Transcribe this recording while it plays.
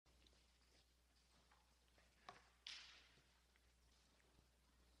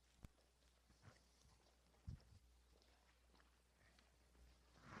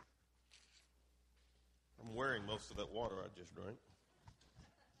wearing most of that water I just drank.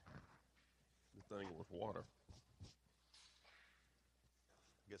 The thing was water.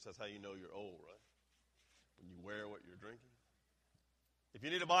 I guess that's how you know you're old, right? When you wear what you're drinking. If you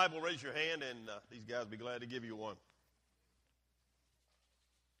need a Bible, raise your hand, and these guys will be glad to give you one.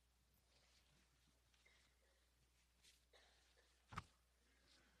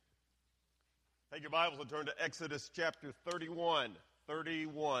 Take your Bibles and turn to Exodus chapter 31.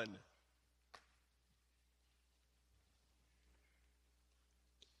 31.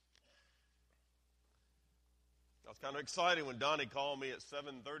 I was kind of excited when Donnie called me at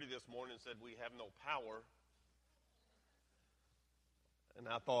 7:30 this morning and said, we have no power. And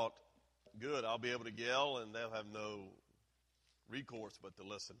I thought, good, I'll be able to yell and they'll have no recourse but to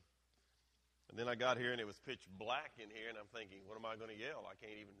listen. And then I got here and it was pitch black in here, and I'm thinking, what am I going to yell? I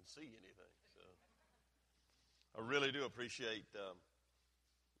can't even see anything. So I really do appreciate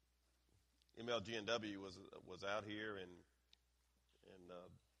MLG&W was out here and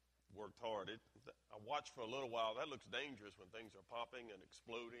worked hard. I watched for a little while. That looks dangerous when things are popping and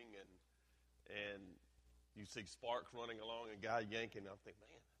exploding, and you see sparks running along and a guy yanking. I'm thinking,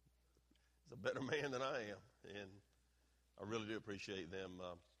 man, he's a better man than I am. And I really do appreciate them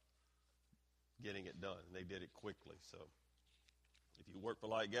getting it done. And they did it quickly. So if you work for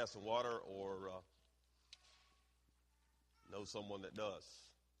Light, Gas, and Water, or know someone that does,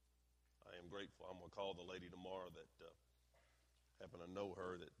 I am grateful. I'm going to call the lady tomorrow that happen to know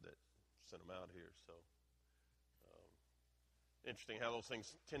her that sent them out here. So interesting how those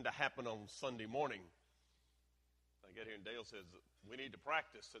things tend to happen on Sunday morning. I get here and Dale says, we need to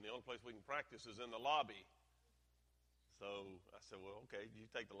practice, and the only place we can practice is in the lobby. So I said, well, okay, you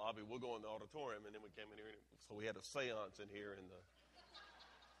take the lobby, we'll go in the auditorium. And then we came in here, so we had a seance in here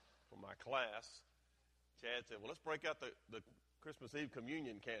for my class. Chad said, well, let's break out the Christmas Eve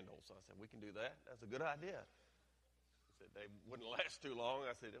communion candles. I said, we can do that. That's a good idea. He said, they wouldn't last too long.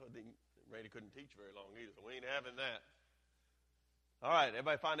 I said, Randy couldn't teach very long either, so we ain't having that. All right,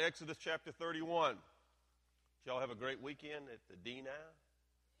 everybody find Exodus chapter 31. Did y'all have a great weekend at the D now?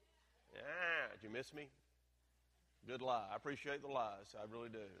 Yeah, did you miss me? Good lie. I appreciate the lies. I really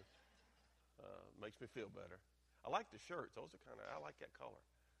do. Makes me feel better. I like the shirts. Those are I like that color.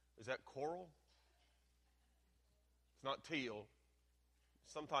 Is that coral? It's not teal.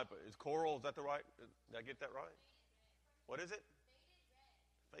 Some type of, is coral, is that the right, did I get that right? What is it?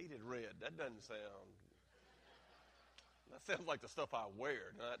 Faded red. That doesn't sound, that sounds like the stuff I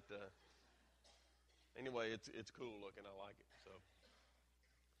wear, not, anyway, it's cool looking. I like it. So,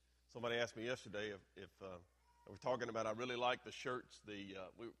 somebody asked me yesterday if I was talking about, I really like the shirts. I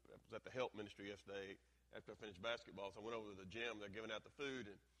was at the Help Ministry yesterday after I finished basketball, so I went over to the gym. They're giving out the food,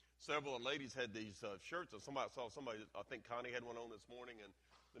 and several of the ladies had these shirts, and I saw somebody, I think Connie had one on this morning, and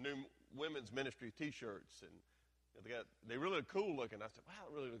the new women's ministry T-shirts, and they really look cool looking. I said, wow,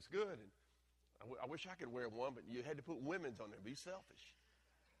 it really looks good, and I wish I could wear one, but you had to put women's on there. Be selfish.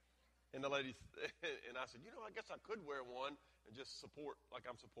 And the ladies, and I said, I guess I could wear one and just support, like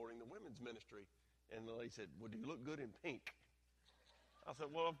I'm supporting the women's ministry. And the lady said, well, do you look good in pink? I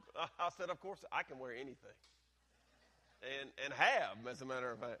said, of course I can wear anything. And have, as a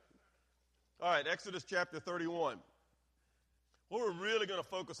matter of fact. All right, Exodus chapter 31. What we're really going to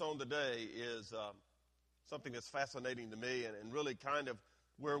focus on today is something that's fascinating to me, and really kind of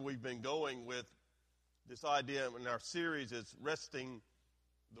where we've been going with this idea in our series is resting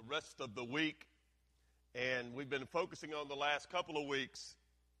the rest of the week. And we've been focusing on the last couple of weeks,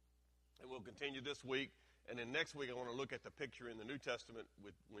 and we'll continue this week. And then next week I want to look at the picture in the New Testament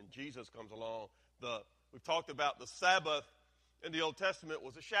when Jesus comes along. We've talked about the Sabbath in the Old Testament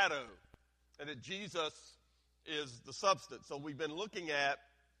was a shadow, and that Jesus is the substance. So we've been looking at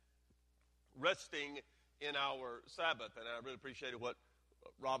resting in our Sabbath, and I really appreciated what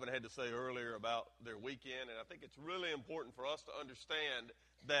Robin had to say earlier about their weekend, and I think it's really important for us to understand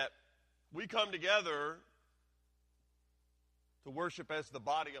that we come together to worship as the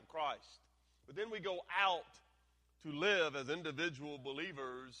body of Christ, but then we go out to live as individual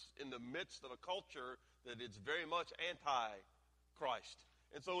believers in the midst of a culture that is very much anti-Christ.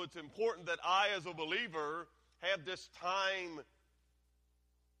 And so it's important that I, as a believer, have this time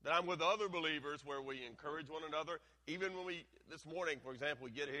that I'm with other believers where we encourage one another. Even when this morning, for example,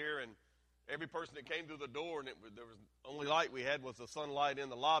 we get here and every person that came through the door, and there was only light we had was the sunlight in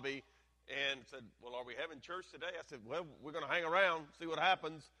the lobby, and said, well, are we having church today? I said, well, we're going to hang around, see what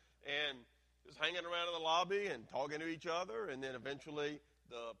happens. And just hanging around in the lobby and talking to each other, and then eventually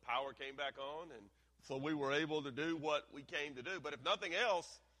the power came back on, and so we were able to do what we came to do. But if nothing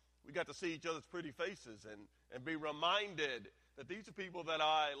else, we got to see each other's pretty faces and be reminded that these are people that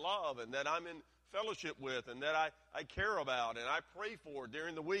I love and that I'm in fellowship with and that I care about and I pray for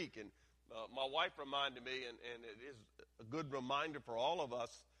during the week. And my wife reminded me, and it is a good reminder for all of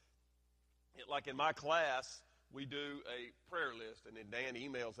us, like in my class, we do a prayer list, and then Dan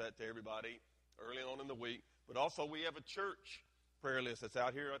emails that to everybody early on in the week. But also we have a church prayer list that's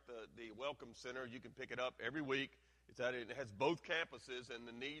out here at the Welcome Center. You can pick it up every week. It has both campuses, and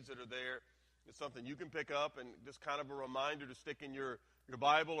the needs that are there. It's something you can pick up, and just kind of a reminder to stick in your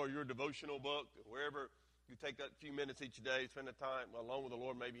Bible or your devotional book, wherever you take that few minutes each day, spend the time alone with the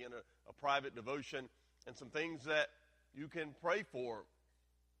Lord, maybe in a private devotion, and some things that you can pray for,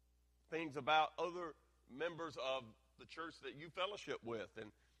 things about other members of the church that you fellowship with.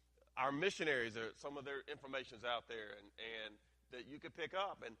 And our missionaries, some of their information's out there, and that you can pick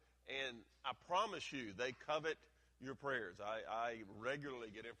up. And I promise you, they covet your prayers. I regularly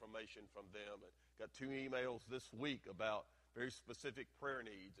get information from them. And got 2 emails this week about very specific prayer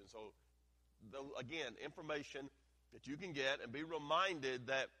needs. And so, again, information that you can get and be reminded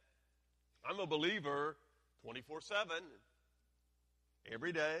that I'm a believer 24/7,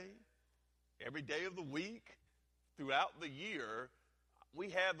 every day of the week, throughout the year.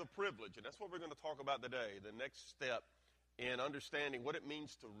 We have the privilege, and that's what we're going to talk about today, the next step in understanding what it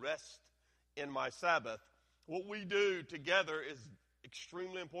means to rest in my Sabbath. What we do together is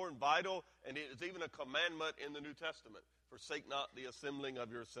extremely important, vital, and it is even a commandment in the New Testament. Forsake not the assembling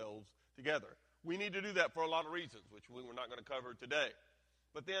of yourselves together. We need to do that for a lot of reasons, which we're not going to cover today.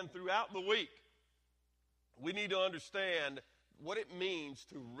 But then throughout the week, we need to understand what it means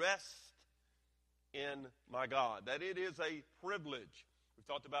to rest in my God, that it is a privilege. We've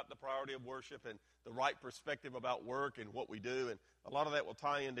talked about the priority of worship and the right perspective about work and what we do, and a lot of that will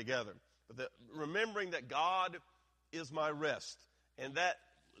tie in together. But remembering that God is my rest, and that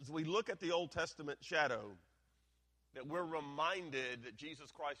as we look at the Old Testament shadow, that we're reminded that Jesus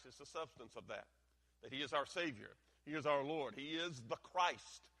Christ is the substance of that He is our Savior, He is our Lord, He is the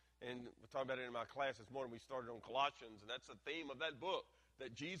Christ. And we're talking about it in my class this morning. We started on Colossians, and that's the theme of that book,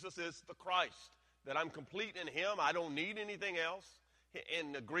 that Jesus is the Christ, that I'm complete in Him. I don't need anything else.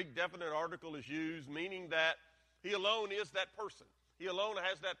 And the Greek definite article is used, meaning that He alone is that person. He alone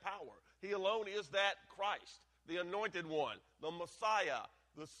has that power. He alone is that Christ, the Anointed One, the Messiah,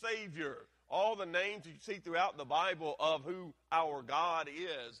 the Savior. All the names you see throughout the Bible of who our God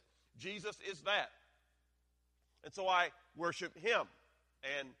is, Jesus is that. And so I worship Him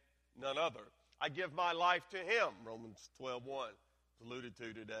and none other. I give my life to Him, Romans 12:1 is alluded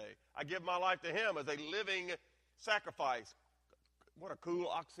to today. I give my life to Him as a living sacrifice. What a cool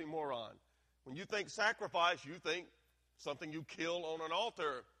oxymoron. When you think sacrifice, you think something you kill on an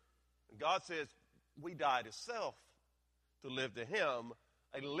altar. And God says, we die to self to live to Him,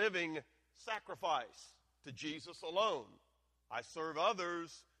 a living sacrifice to Jesus alone. I serve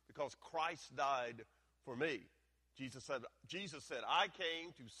others because Christ died for me. Jesus said, I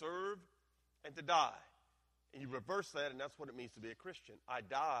came to serve and to die. And you reverse that, and that's what it means to be a Christian. I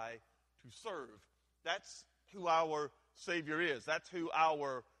die to serve. That's who our Savior is. That's who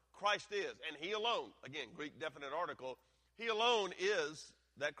our Christ is. And He alone, again, Greek definite article, He alone is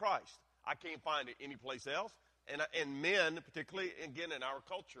that Christ. I can't find it anyplace else. And men, particularly, again, in our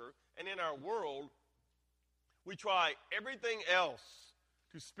culture and in our world, we try everything else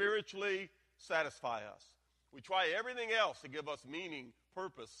to spiritually satisfy us. We try everything else to give us meaning,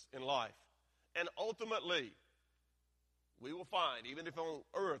 purpose in life. And ultimately, we will find, even if on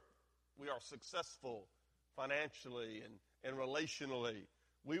earth we are successful financially and relationally,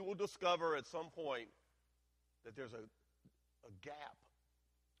 we will discover at some point that there's a gap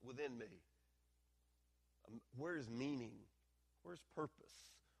within me. Where's meaning? Where's purpose?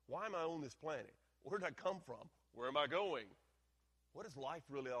 Why am I on this planet? Where did I come from? Where am I going? What is life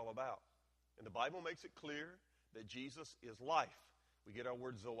really all about? And the Bible makes it clear that Jesus is life. We get our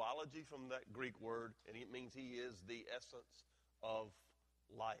word zoology from that Greek word, and it means He is the essence of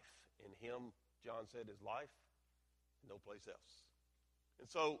life. In Him, John said, is life, no place else. And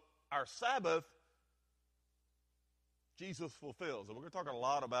so our Sabbath, Jesus fulfills. And we're going to talk a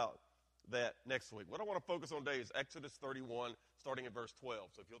lot about that next week. What I want to focus on today is Exodus 31, starting at verse 12.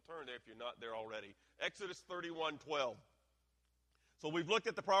 So if you'll turn there if you're not there already. Exodus 31:12. So we've looked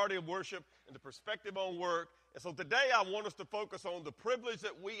at the priority of worship and the perspective on work. And so today I want us to focus on the privilege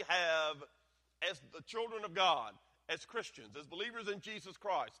that we have as the children of God, as Christians, as believers in Jesus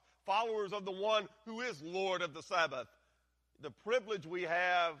Christ, followers of the one who is Lord of the Sabbath. The privilege we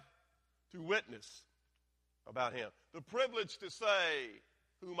have to witness about Him. The privilege to say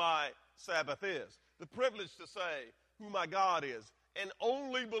who my Sabbath is. The privilege to say who my God is. And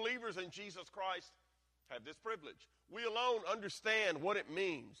only believers in Jesus Christ have this privilege. We alone understand what it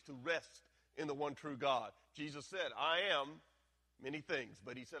means to rest in the one true God. Jesus said, I am many things,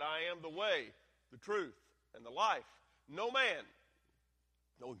 but he said, I am the way, the truth, and the life. No man,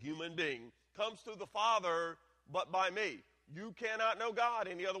 no human being comes to the Father but by me. You cannot know God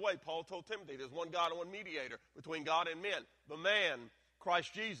any other way. Paul told Timothy, there's one God and one mediator between God and men, the man,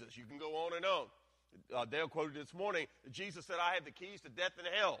 Christ Jesus. You can go on and on. Dale quoted this morning that Jesus said, I have the keys to death and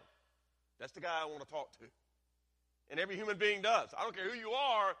hell. That's the guy I want to talk to. And every human being does. I don't care who you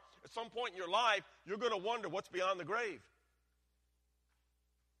are, at some point in your life, you're going to wonder what's beyond the grave.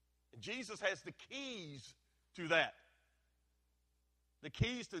 And Jesus has the keys to that. The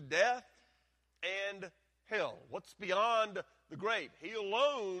keys to death and hell. What's beyond the grave? He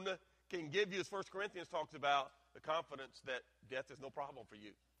alone can give you, as 1 Corinthians talks about, the confidence that death is no problem for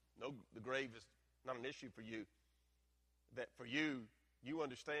you. No, the grave is not an issue for you. That for you, you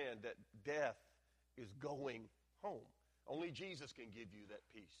understand that death is going home. Only Jesus can give you that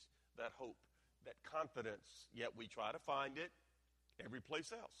peace, that hope, that confidence. Yet we try to find it every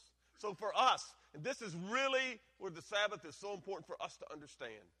place else. So for us, and this is really where the Sabbath is so important for us to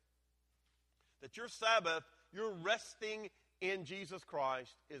understand, that your Sabbath, your resting in Jesus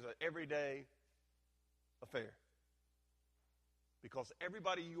Christ, is an everyday affair. Because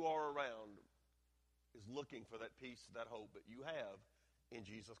everybody you are around is looking for that peace, that hope that you have in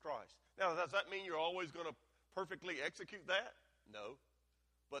Jesus Christ. Now, does that mean you're always going to perfectly execute that? No.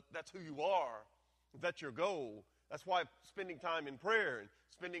 But that's who you are. That's your goal. That's why spending time in prayer and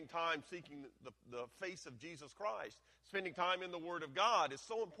spending time seeking the face of Jesus Christ, spending time in the Word of God is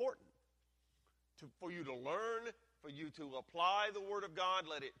so important. For you to learn, for you to apply the Word of God,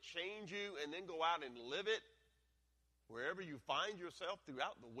 let it change you, and then go out and live it wherever you find yourself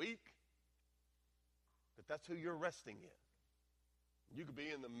throughout the week. But that's who you're resting in. You could be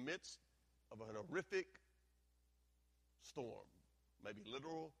in the midst of an horrific storm, maybe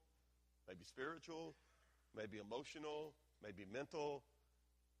literal, maybe spiritual, maybe emotional, maybe mental,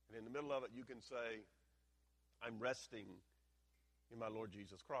 and in the middle of it you can say, I'm resting in my Lord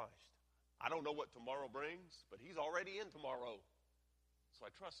Jesus Christ. I don't know what tomorrow brings, but he's already in tomorrow, so I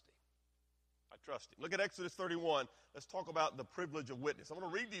trust him. I trust him. Look at Exodus 31. Let's talk about the privilege of witness. I'm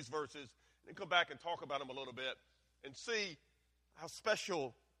going to read these verses and then come back and talk about them a little bit and see how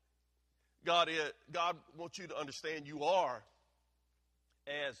special God is. God wants you to understand you are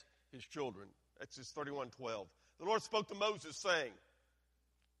as his children. Exodus 31:12. The Lord spoke to Moses, saying,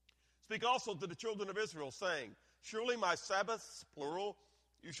 Speak also to the children of Israel, saying, Surely my Sabbaths, plural,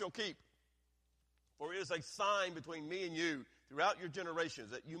 you shall keep. For it is a sign between me and you throughout your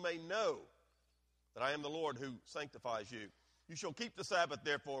generations, that you may know that I am the Lord who sanctifies you. You shall keep the Sabbath,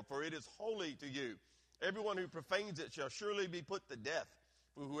 therefore, for it is holy to you. Everyone who profanes it shall surely be put to death.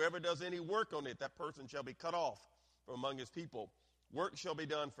 For whoever does any work on it, that person shall be cut off from among his people. Work shall be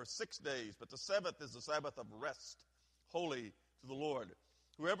done for 6 days, but the Sabbath is the Sabbath of rest, holy to the Lord.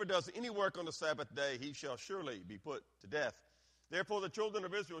 Whoever does any work on the Sabbath day, he shall surely be put to death. Therefore the children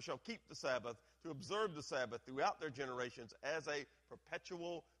of Israel shall keep the Sabbath, to observe the Sabbath throughout their generations as a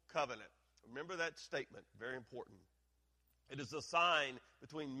perpetual covenant. Remember that statement, very important. It is a sign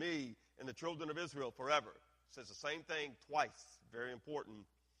between me and the children of Israel forever. It says the same thing twice, very important.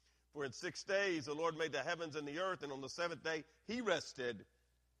 For in 6 days the Lord made the heavens and the earth, and on the seventh day he rested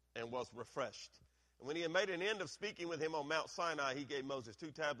and was refreshed. And when he had made an end of speaking with him on Mount Sinai, he gave Moses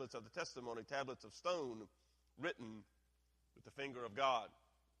 2 tablets of the testimony, tablets of stone, written with the finger of God.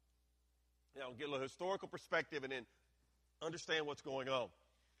 Now, I'll get a little historical perspective and then understand what's going on.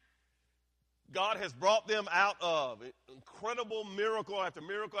 God has brought them out of incredible miracle after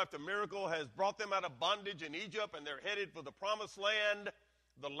miracle after miracle, has brought them out of bondage in Egypt, and they're headed for the promised land,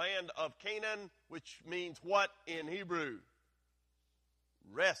 the land of Canaan, which means what in Hebrew?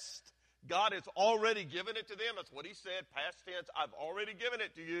 Rest. God has already given it to them. That's what he said, past tense. I've already given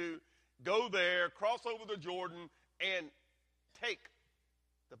it to you. Go there, cross over the Jordan, and take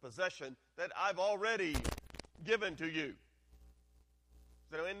the possession that I've already given to you.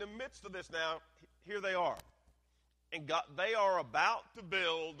 So in the midst of this now, here they are. And they are about to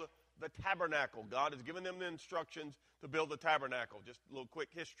build the tabernacle. God has given them the instructions to build the tabernacle. Just a little quick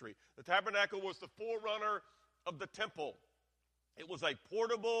history. The tabernacle was the forerunner of the temple. It was a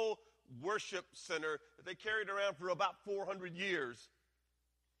portable worship center that they carried around for about 400 years.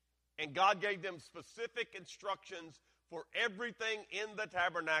 And God gave them specific instructions for everything in the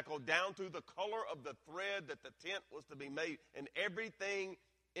tabernacle, down to the color of the thread that the tent was to be made, and everything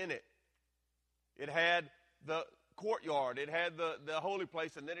in it. It had the courtyard, it had the holy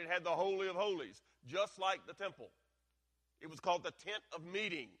place, and then it had the Holy of Holies, just like the temple. It was called the tent of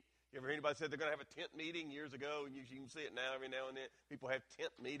meeting. You ever hear anybody say they're going to have a tent meeting years ago? And you can see it now every now and then. People have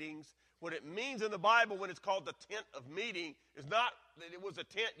tent meetings. What it means in the Bible when it's called the tent of meeting is not that it was a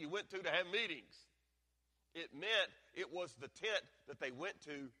tent you went to have meetings. It meant it was the tent that they went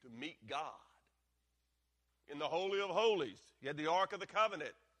to meet God. In the Holy of Holies, you had the Ark of the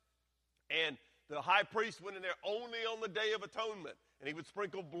Covenant. And the high priest went in there only on the Day of Atonement. And he would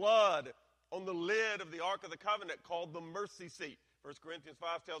sprinkle blood on the lid of the Ark of the Covenant called the mercy seat. 1 Corinthians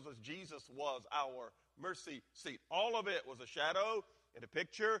 5 tells us Jesus was our mercy seat. All of it was a shadow and a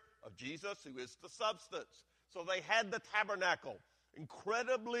picture of Jesus, who is the substance. So they had the tabernacle.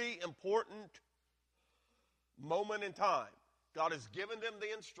 Incredibly important moment in time. God has given them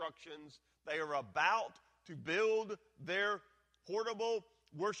the instructions. They are about to build their portable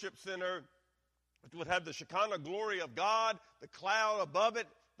worship center, which would have the Shekinah glory of God, the cloud above it.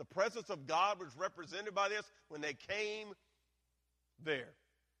 The presence of God was represented by this when they came there.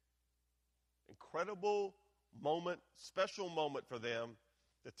 Incredible moment, special moment for them.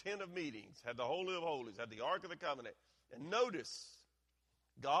 The tent of meetings had the Holy of Holies, had the Ark of the Covenant. And notice,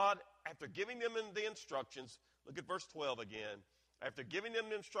 God, after giving them the instructions, look at verse 12 again. After giving them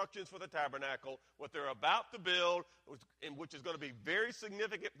the instructions for the tabernacle, what they're about to build, which is going to be very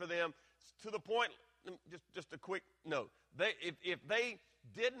significant for them, to the point, just a quick note. If they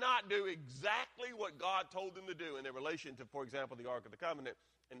did not do exactly what God told them to do in their relation to, for example, the Ark of the Covenant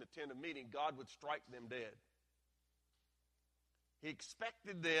and the tent of meeting, God would strike them dead. He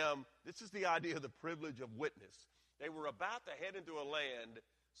expected them, this is the idea of the privilege of witness. They were about to head into a land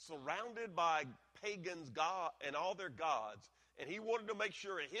surrounded by pagans, God, and all their gods, and he wanted to make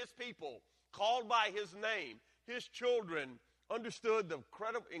sure his people, called by his name, his children, understood the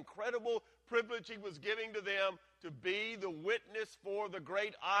incredible privilege he was giving to them to be the witness for the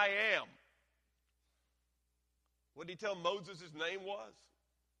great I am. What did he tell Moses his name was?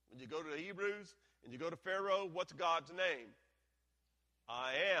 When you go to the Hebrews and you go to Pharaoh, what's God's name?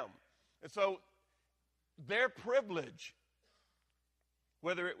 I am. And so their privilege,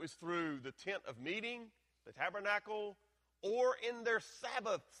 whether it was through the tent of meeting, the tabernacle, or in their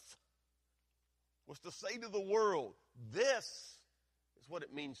Sabbaths, was to say to the world, this is what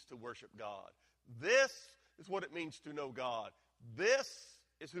it means to worship God. This is what it means to know God. This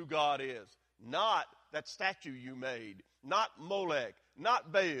is who God is. Not that statue you made, not Molech,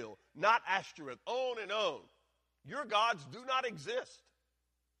 not Baal, not Ashtoreth, on and on. Your gods do not exist.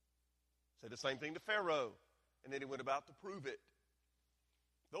 Said the same thing to Pharaoh, and then he went about to prove it.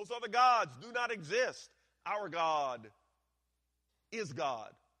 Those other gods do not exist. Our God is God.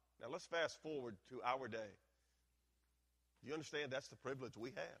 Now let's fast forward to our day. Do you understand that's the privilege we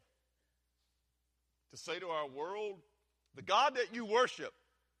have? To say to our world, the God that you worship,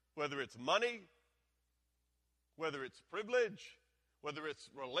 whether it's money, whether it's privilege, whether it's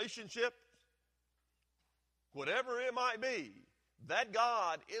relationship, whatever it might be, that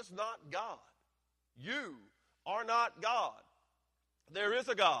God is not God. You are not God. There is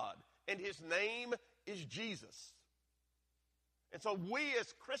a God, and his name is Jesus. And so we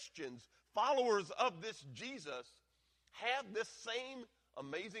as Christians, followers of this Jesus, have this same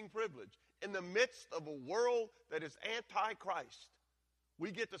amazing privilege. In the midst of a world that is anti-Christ,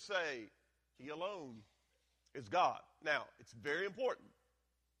 we get to say, he alone is God. Now, it's very important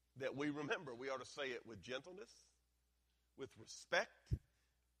that we remember we ought to say it with gentleness, with respect.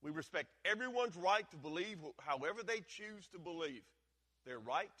 We respect everyone's right to believe however they choose to believe. Their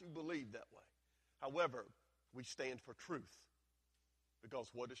right to believe that way. However, we stand for truth. Because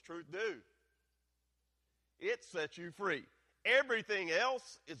what does truth do? It sets you free. Everything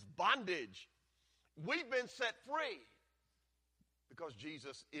else is bondage. We've been set free because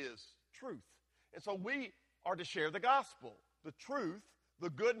Jesus is truth. And so we are to share the gospel, the truth, the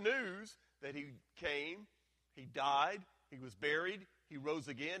good news that he came, he died, he was buried, he rose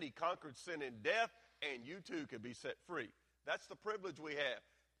again, he conquered sin and death, and you too can be set free. That's the privilege we have.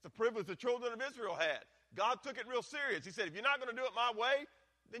 It's the privilege the children of Israel had. God took it real serious. He said, if you're not going to do it my way,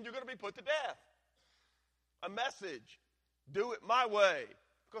 then you're going to be put to death. A message. Do it my way.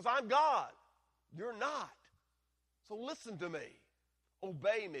 Because I'm God. You're not. So listen to me.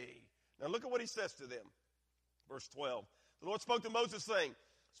 Obey me. Now look at what he says to them. Verse 12. The Lord spoke to Moses saying,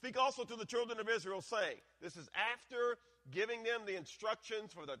 speak also to the children of Israel saying, this is after giving them the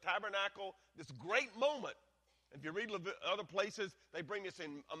instructions for the tabernacle, this great moment. If you read other places, they bring this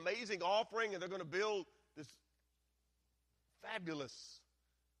amazing offering and they're going to build this fabulous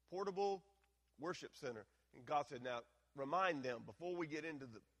portable worship center. And God said, now remind them before we get into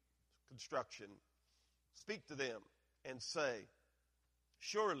the construction, speak to them and say,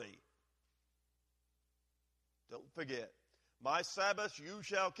 surely, don't forget, My Sabbaths you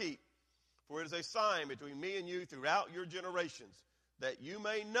shall keep, for it is a sign between me and you throughout your generations, that you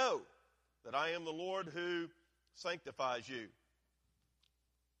may know that I am the Lord who sanctifies you.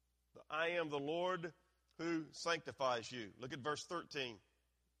 I am the Lord who sanctifies you. Look at verse 13.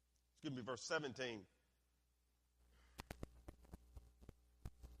 Excuse me, verse 17.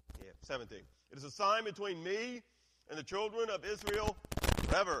 17. It is a sign between me and the children of Israel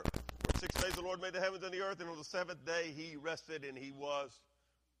forever. For 6 days the Lord made the heavens and the earth, and on the seventh day he rested and he was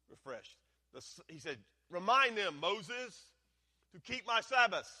refreshed. He said, remind them, Moses, to keep my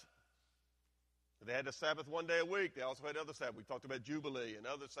Sabbaths. They had the Sabbath one day a week. They also had other Sabbaths. We talked about Jubilee and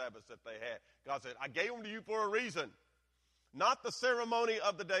other Sabbaths that they had. God said, I gave them to you for a reason. Not the ceremony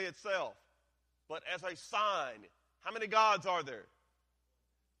of the day itself, but as a sign. How many gods are there?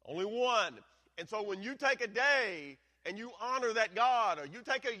 Only one. And so when you take a day and you honor that God, or you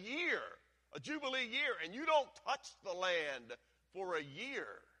take a year, a Jubilee year, and you don't touch the land for a year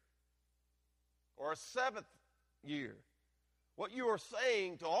or a seventh year, what you are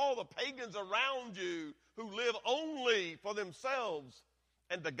saying to all the pagans around you who live only for themselves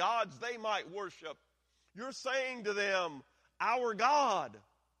and the gods they might worship, you're saying to them, our God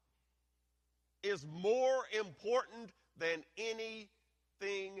is more important than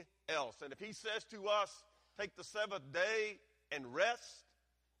anything else. And if he says to us, take the seventh day and rest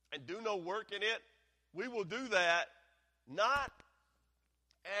and do no work in it, we will do that not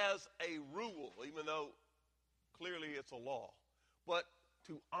as a rule, even though clearly it's a law, but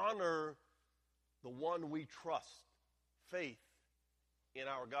to honor the one we trust, faith in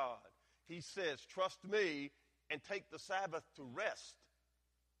our God. He says, trust me and take the Sabbath to rest.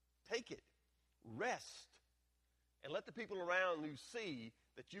 Take it. Rest. And let the people around you see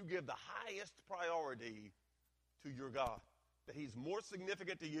that you give the highest priority to your God, that he's more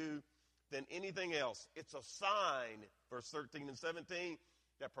significant to you than anything else. It's a sign, verse 13 and 17,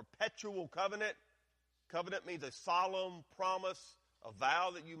 that perpetual covenant. Covenant means a solemn promise, a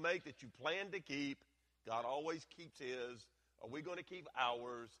vow that you make that you plan to keep. God always keeps his. Are we going to keep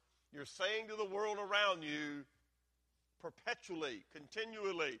ours? You're saying to the world around you, perpetually,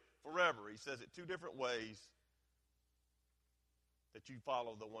 continually, forever. He says it two different ways, that you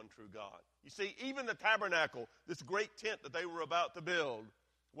follow the one true God. You see, even the tabernacle, this great tent that they were about to build,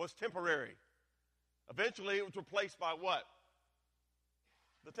 was temporary. Eventually, it was replaced by what?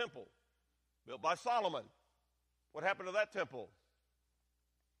 The temple, built by Solomon. What happened to that temple?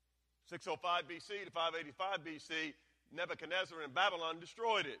 605 BC to 585 BC, Nebuchadnezzar in Babylon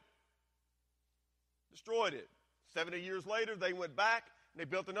destroyed it. Destroyed it. 70 years later, they went back and they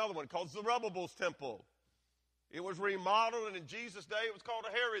built another one called Zerubbabel's temple. It was remodeled, and in Jesus' day, it was called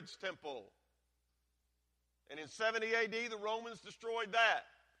a Herod's temple. And in 70 AD, the Romans destroyed that.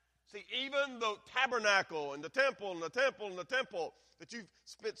 See, even the tabernacle and the temple and the temple and the temple that you've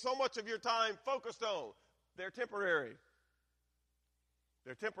spent so much of your time focused on, they're temporary.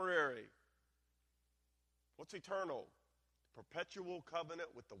 They're temporary. What's eternal? Perpetual covenant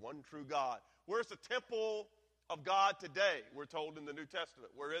with the one true God. Where's the temple of God today? We're told in the New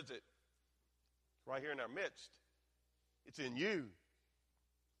Testament. Where is it? It's right here in our midst. It's in you.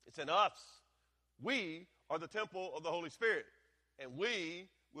 It's in us. We are the temple of the Holy Spirit. And we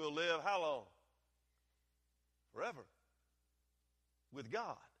will live how long? Forever. With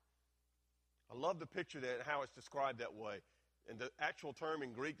God. I love the picture that and how it's described that way. And the actual term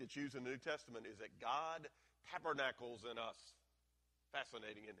in Greek that's used in the New Testament is that God tabernacles in us.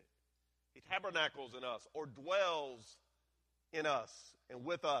 Fascinating, isn't it? He tabernacles in us or dwells in us and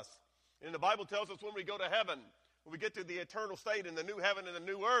with us. And the Bible tells us when we go to heaven, when we get to the eternal state in the new heaven and the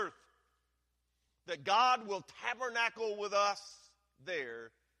new earth, that God will tabernacle with us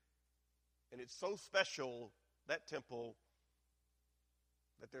there. And it's so special, that temple,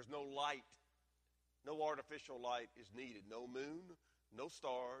 that there's no light. No artificial light is needed. No moon, no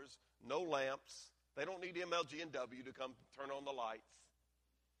stars, no lamps. They don't need MLG&W to come turn on the lights.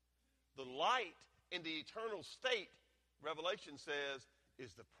 The light in the eternal state, Revelation says,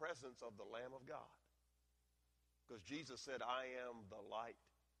 is the presence of the Lamb of God. Because Jesus said, I am the light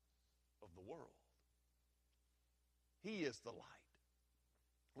of the world. He is the light.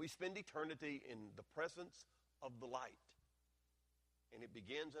 We spend eternity in the presence of the light. And it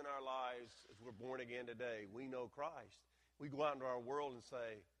begins in our lives as we're born again today. We know Christ. We go out into our world and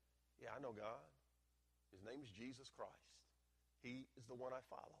say, yeah, I know God. His name is Jesus Christ. He is the one I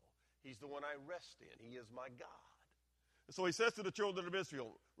follow. He's the one I rest in. He is my God. And so he says to the children of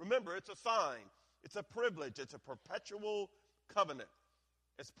Israel, remember, it's a sign. It's a privilege. It's a perpetual covenant.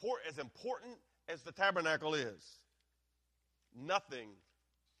 As important as the tabernacle is, nothing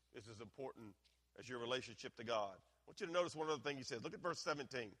is as important as your relationship to God. want you to notice one other thing he says. Look at verse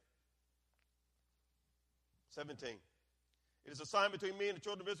 17. 17. It is a sign between me and the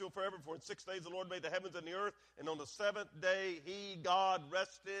children of Israel forever, for in 6 days the Lord made the heavens and the earth, and on the seventh day he, God,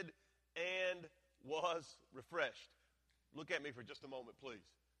 rested and was refreshed. Look at me for just a moment, please.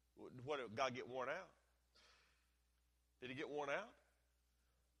 What, did God get worn out? Did he get worn out?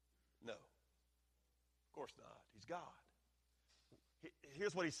 No. Of course not. He's God.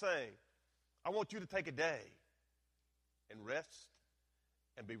 Here's what he's saying. I want you to take a day and rest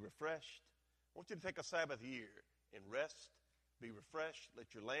and be refreshed. I want you to take a Sabbath year and rest, be refreshed,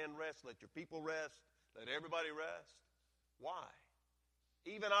 let your land rest, let your people rest, let everybody rest. Why?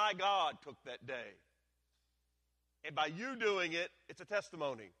 Even I, God, took that day. And by you doing it, it's a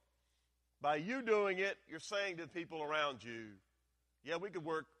testimony. By you doing it, you're saying to the people around you, yeah, we could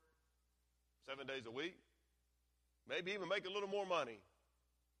work 7 days a week, maybe even make a little more money,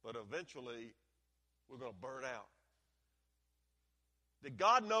 but eventually we're going to burn out. Did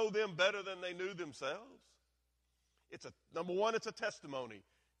God know them better than they knew themselves? Number one, it's a testimony.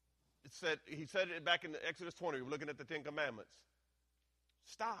 He said it back in Exodus 20. We're looking at the Ten Commandments.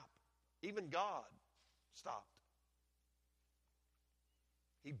 Stop. Even God stopped.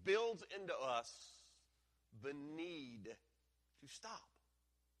 He builds into us the need to stop.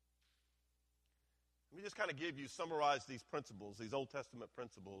 Let me just kind of summarize these principles, these Old Testament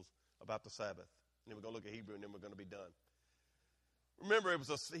principles about the Sabbath. And then we're going to look at Hebrew, and then we're going to be done. Remember,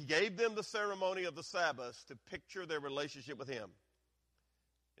 he gave them the ceremony of the Sabbath to picture their relationship with him.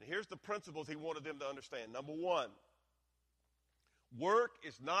 And here's the principles he wanted them to understand. Number one, work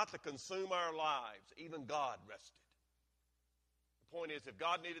is not to consume our lives. Even God rested. The point is, if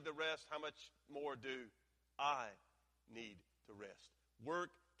God needed to rest, how much more do I need to rest? Work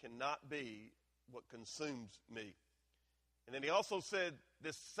cannot be what consumes me. And then he also said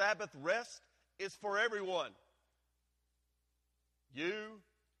this Sabbath rest is for everyone. You,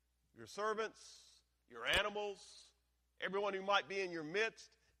 your servants, your animals, everyone who might be in your midst.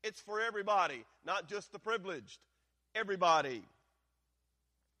 It's for everybody, not just the privileged. Everybody.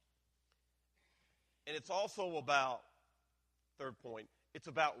 And it's also about, third point, it's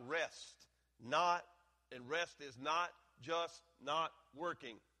about rest. And rest is not just not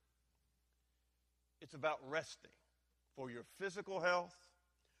working. It's about resting for your physical health,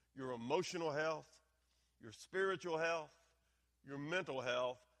 your emotional health, your spiritual health, your mental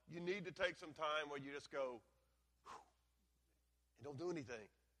health. You need to take some time where you just go, and don't do anything.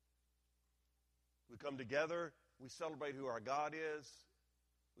 We come together, we celebrate who our God is,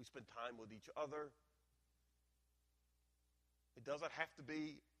 we spend time with each other. It doesn't have to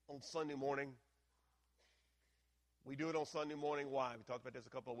be on Sunday morning. We do it on Sunday morning. Why? We talked about this a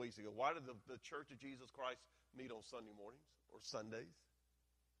couple of weeks ago. Why did the Church of Jesus Christ meet on Sunday mornings or Sundays?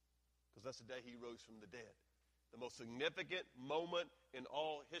 Because that's the day he rose from the dead. The most significant moment in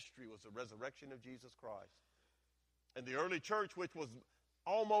all history was the resurrection of Jesus Christ. And the early church, which was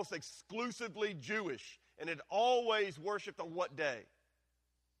almost exclusively Jewish, and had always worshiped on what day?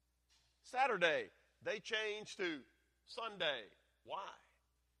 Saturday. They changed to Sunday. Why?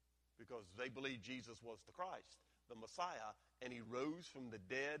 Because they believed Jesus was the Christ, the Messiah, and he rose from the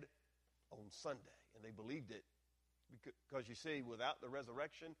dead on Sunday. And they believed it. Because you see, without the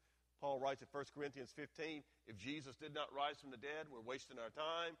resurrection, Paul writes in 1 Corinthians 15, if Jesus did not rise from the dead, we're wasting our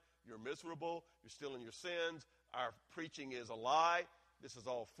time. You're miserable. You're still in your sins. Our preaching is a lie. This is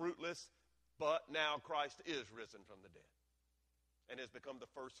all fruitless. But now Christ is risen from the dead and has become the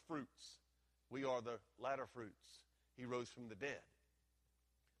first fruits. We are the latter fruits. He rose from the dead.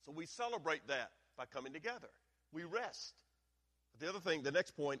 So we celebrate that by coming together. We rest. But the other thing, the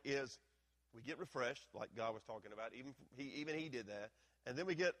next point is we get refreshed, like God was talking about. Even he did that. And then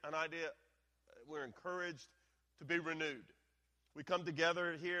we get an idea, we're encouraged to be renewed. We come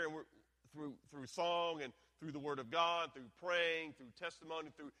together here and we're through song and through the Word of God, through praying, through testimony,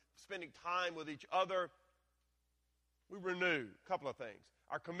 through spending time with each other. We renew a couple of things.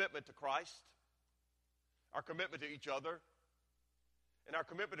 Our commitment to Christ, our commitment to each other, and our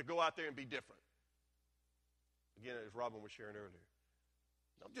commitment to go out there and be different. Again, as Robin was sharing earlier.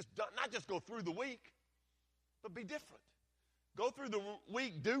 Not just go through the week, but be different. Go through the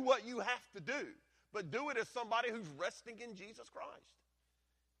week, do what you have to do, but do it as somebody who's resting in Jesus Christ.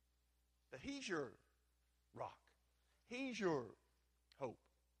 That he's your rock. He's your hope.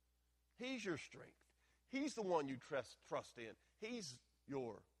 He's your strength. He's the one you trust in. He's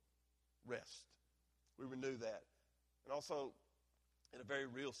your rest. We renew that. And also, in a very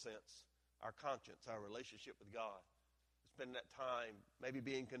real sense, our conscience, our relationship with God. Spend that time maybe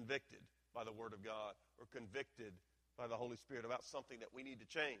being convicted by the Word of God or convicted by the Holy Spirit about something that we need to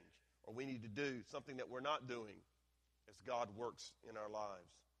change or we need to do, something that we're not doing. as God works in our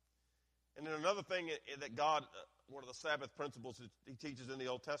lives. And then another thing that God, one of the Sabbath principles that he teaches in the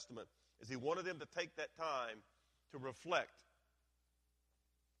Old Testament, is he wanted them to take that time to reflect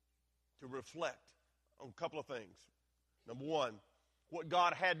on a couple of things. Number one, what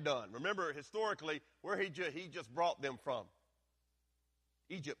God had done. Remember, historically, where he just brought them from.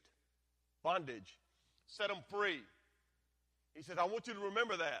 Egypt, bondage, set them free. He says, I want you to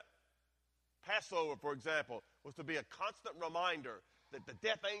remember that. Passover, for example, was to be a constant reminder that the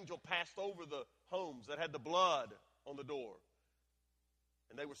death angel passed over the homes that had the blood on the door,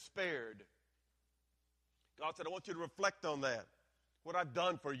 and they were spared. God said, I want you to reflect on that, what I've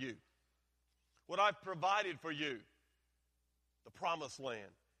done for you, what I've provided for you, the promised land,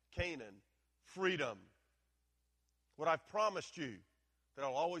 Canaan, freedom, what I've promised you, that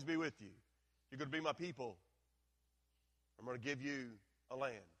I'll always be with you. You're going to be my people. I'm going to give you a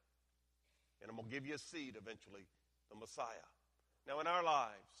land, and I'm going to give you a seed eventually, the Messiah. Now, in our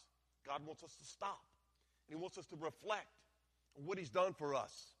lives, God wants us to stop, and he wants us to reflect on what he's done for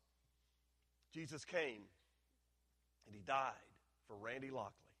us. Jesus came, and he died for Randy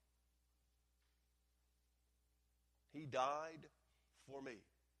Lockley. He died for me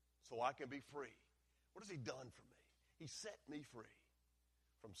so I can be free. What has he done for me? He set me free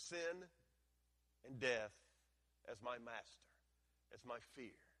from sin and death as my master, as my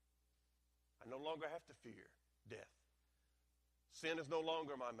fear. I no longer have to fear death. Sin is no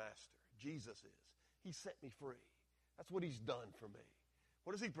longer my master. Jesus is. He set me free. That's what he's done for me.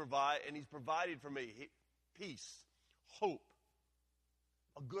 What does he provide? And he's provided for me peace, hope,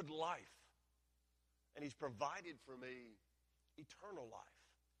 a good life. And he's provided for me eternal life.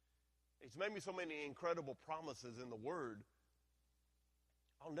 He's made me so many incredible promises in the Word,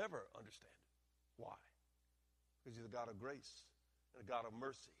 I'll never understand it. Why? Because he's a God of grace and a God of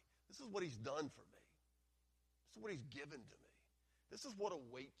mercy. This is what he's done for me. This is what he's given to me. This is what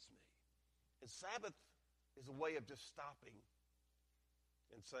awaits me. And Sabbath is a way of just stopping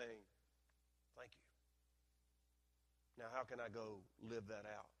and saying, thank you. Now, how can I go live that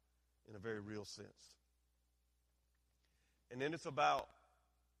out in a very real sense? And then it's about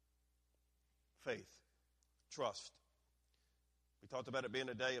faith, trust. We talked about it being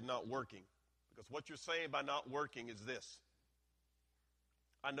a day of not working, because what you're saying by not working is this: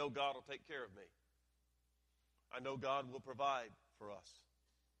 I know God will take care of me. I know God will provide for us.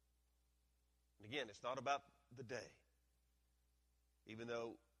 And again, it's not about the day, even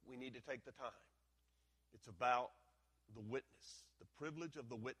though we need to take the time. It's about the witness, the privilege of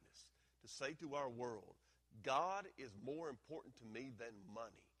the witness, to say to our world, God is more important to me than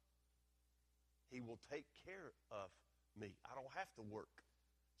money. He will take care of me. I don't have to work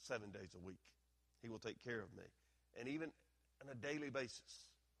 7 days a week. He will take care of me. And even on a daily basis,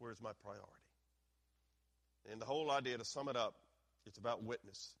 where's my priority? And the whole idea, to sum it up, it's about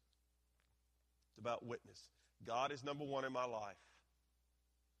witness. It's about witness. God is number one in my life,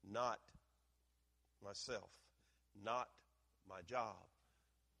 not myself, not my job.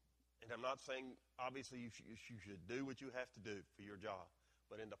 And I'm not saying, obviously, you should do what you have to do for your job.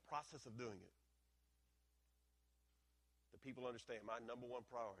 But in the process of doing it, the people understand my number one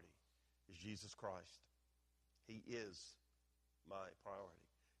priority is Jesus Christ. He is my priority.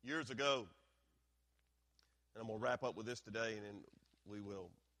 Years ago, and I'm going to wrap up with this today, and then we're going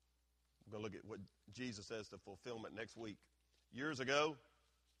to look at what Jesus says to fulfillment next week. Years ago,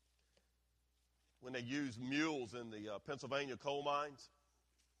 when they used mules in the Pennsylvania coal mines,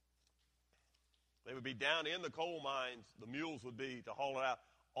 they would be down in the coal mines, the mules would be to haul it out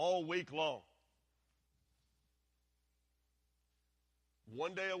all week long.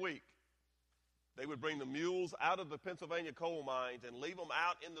 One day a week, they would bring the mules out of the Pennsylvania coal mines and leave them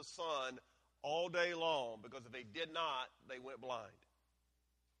out in the sun all day long, because if they did not, they went blind.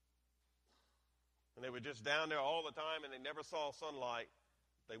 And they were just down there all the time, and they never saw sunlight.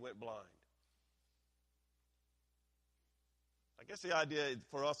 They went blind. I guess the idea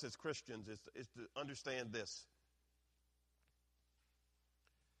for us as Christians is to understand this.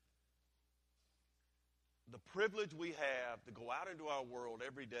 The privilege we have to go out into our world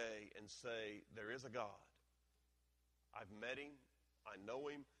every day and say, there is a God. I've met him. I know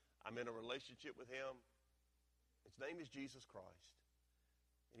him. I'm in a relationship with him. His name is Jesus Christ.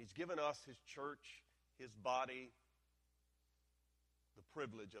 And he's given us, his church, his body, the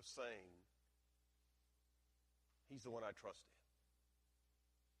privilege of saying, he's the one I trust in.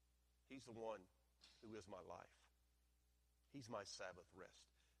 He's the one who is my life. He's my Sabbath rest.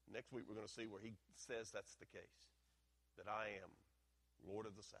 Next week we're going to see where he says that's the case, that I am Lord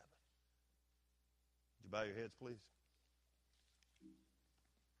of the Sabbath. Would you bow your heads, please?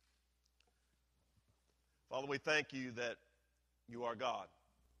 Father, we thank you that you are God.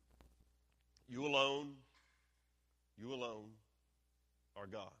 You alone are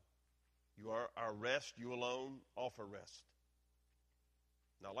God. You are our rest. You alone offer rest.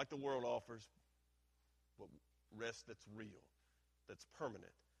 Not like the world offers, but rest that's real, that's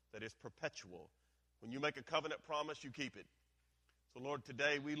permanent, that is perpetual. When you make a covenant promise, you keep it. So, Lord,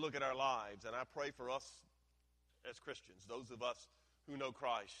 today we look at our lives, and I pray for us as Christians, those of us who know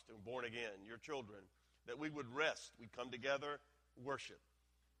Christ and born again, your children, that we would rest. We'd come together, worship.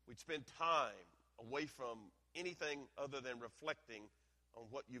 We'd spend time away from anything other than reflecting on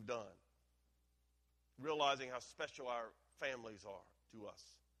what you've done, realizing how special our families are to us,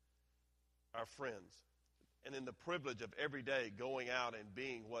 our friends, and in the privilege of every day going out and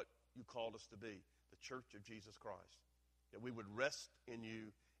being what you called us to be, the church of Jesus Christ, that we would rest in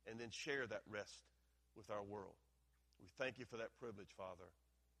you and then share that rest with our world. We thank you for that privilege, Father.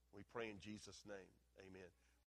 We pray in Jesus' name. Amen.